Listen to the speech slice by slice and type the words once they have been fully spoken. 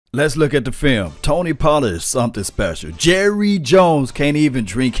Let's look at the film. Tony Pollard is something special. Jerry Jones can't even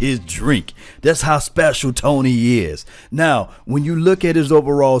drink his drink. That's how special Tony is. Now, when you look at his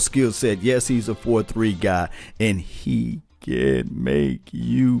overall skill set, yes, he's a 4-3 guy, and he can make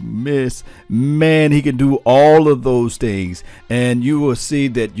you miss. Man, he can do all of those things, and you will see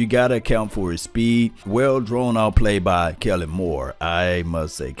that you got to account for his speed. Well drawn out play by Kellen Moore. I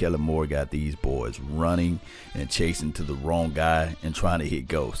must say, Kellen Moore got these boys running and chasing to the wrong guy and trying to hit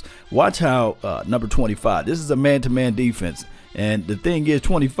ghosts. Watch how number 25, this is a man-to-man defense, and the thing is,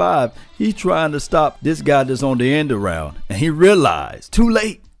 25, he's trying to stop this guy that's on the end around, and he realized too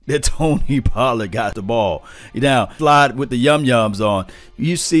late that Tony Pollard got the ball. Now, slide with the yum-yums on,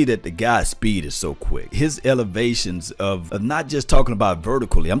 you see that the guy's speed is so quick. His elevations of not just talking about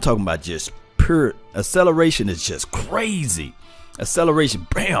vertically, I'm talking about just pure acceleration is just crazy. Acceleration,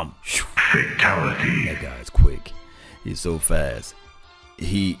 bam. Fatality. That guy's quick. He's so fast.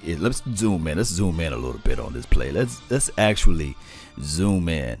 Let's zoom in. Let's zoom in a little bit on this play. Let's actually zoom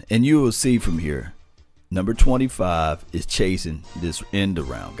in, and you will see from here. Number 25 is chasing this end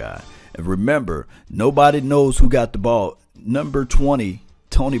around guy. And remember, nobody knows who got the ball. Number 20,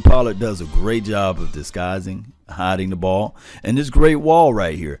 Tony Pollard does a great job of disguising, hiding the ball. And this great wall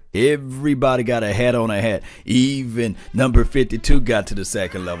right here, everybody got a hat on a hat. Even number 52 got to the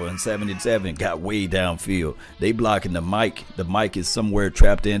second level, and 77 got way downfield. They blocking the mic. The mic is somewhere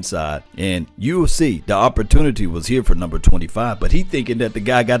trapped inside. And you will see the opportunity was here for number 25, but he thinking that the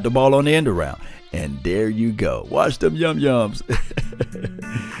guy got the ball on the end around. And there you go. Watch them yum-yums.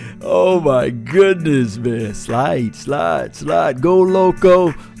 Oh, my goodness, man. Slide, slide, slide. Go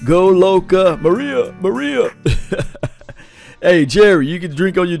loco. Go loca. Maria, Maria. Hey, Jerry, you can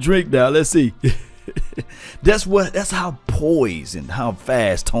drink on your drink now. Let's see. That's how poised and how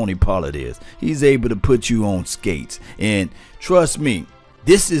fast Tony Pollard is. He's able to put you on skates. And trust me,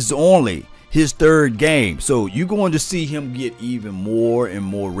 this is only his third game, so you're going to see him get even more and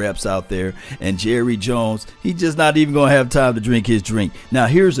more reps out there. And Jerry Jones, he's just not even going to have time to drink his drink. Now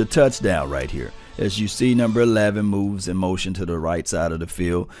here's a touchdown right here. As you see, number 11 moves in motion to the right side of the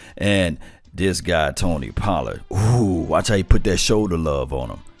field, and this guy Tony Pollard, ooh, watch how he put that shoulder love on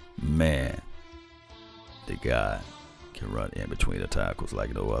him. Man, the guy can run in between the tackles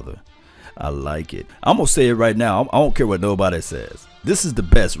like no other. I like it. I'm going to say it right now. I don't care what nobody says. This is the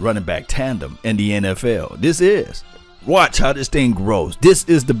best running back tandem in the NFL. This is. Watch how this thing grows. This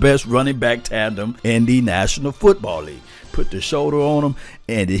is the best running back tandem in the National Football League. Put the shoulder on him,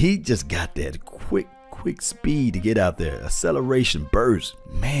 and he just got that quick speed to get out there. Acceleration, burst.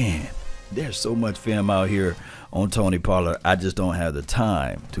 Man, there's so much film out here on Tony Pollard. I just don't have the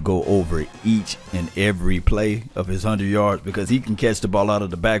time to go over each and every play of his 100 yards because he can catch the ball out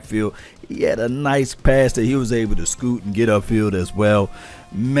of the backfield. He had a nice pass that he was able to scoot and get upfield as well.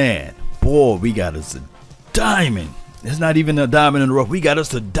 Man, boy, we got us a diamond. It's not even a diamond in the rough. We got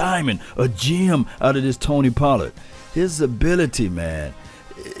us a diamond, a gem out of this Tony Pollard. His ability, man,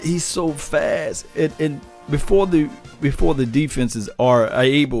 he's so fast. And before the defenses are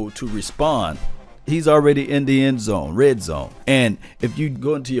able to respond, he's already in the end zone, red zone. And if you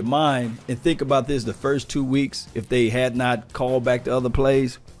go into your mind and think about this, the first 2 weeks, if they had not called back the other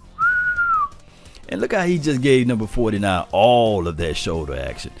plays, and look how he just gave number 49 all of that shoulder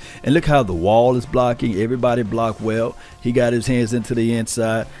action. And look how the wall is blocking. Everybody blocked well. He got his hands into the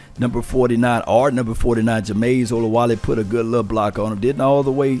inside. Number 49, Jameis Olawale put a good little block on him. Didn't all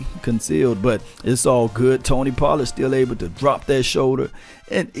the way concealed, but it's all good. Tony Pollard still able to drop that shoulder.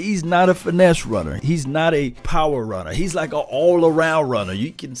 And he's not a finesse runner. He's not a power runner. He's like an all-around runner.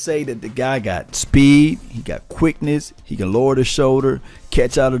 You can say that the guy got speed. He got quickness. He can lower the shoulder,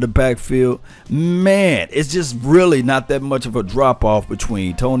 catch out of the backfield. Man, it's just really not that much of a drop-off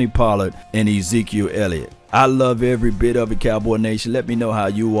between Tony Pollard and Ezekiel Elliott. I love every bit of it, Cowboy Nation. Let me know how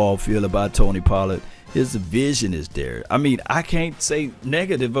you all feel about Tony Pollard. His vision is there. I mean, I can't say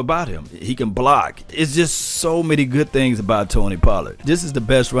negative about him. He can block. It's just so many good things about Tony Pollard. This is the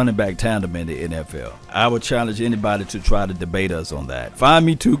best running back tandem in the NFL. I would challenge anybody to try to debate us on that. Find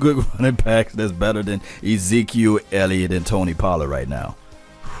me two good running backs that's better than Ezekiel Elliott and Tony Pollard right now.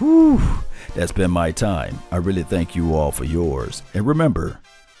 Whew. That's been my time. I really thank you all for yours. And remember,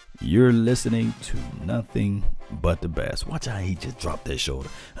 you're listening to nothing but the best. Watch how he just dropped that shoulder.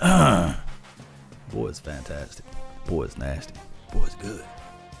 Boy, it's fantastic. Boy, it's nasty. Boy, it's good.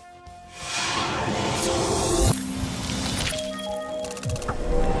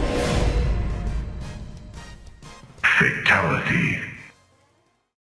 Fatality.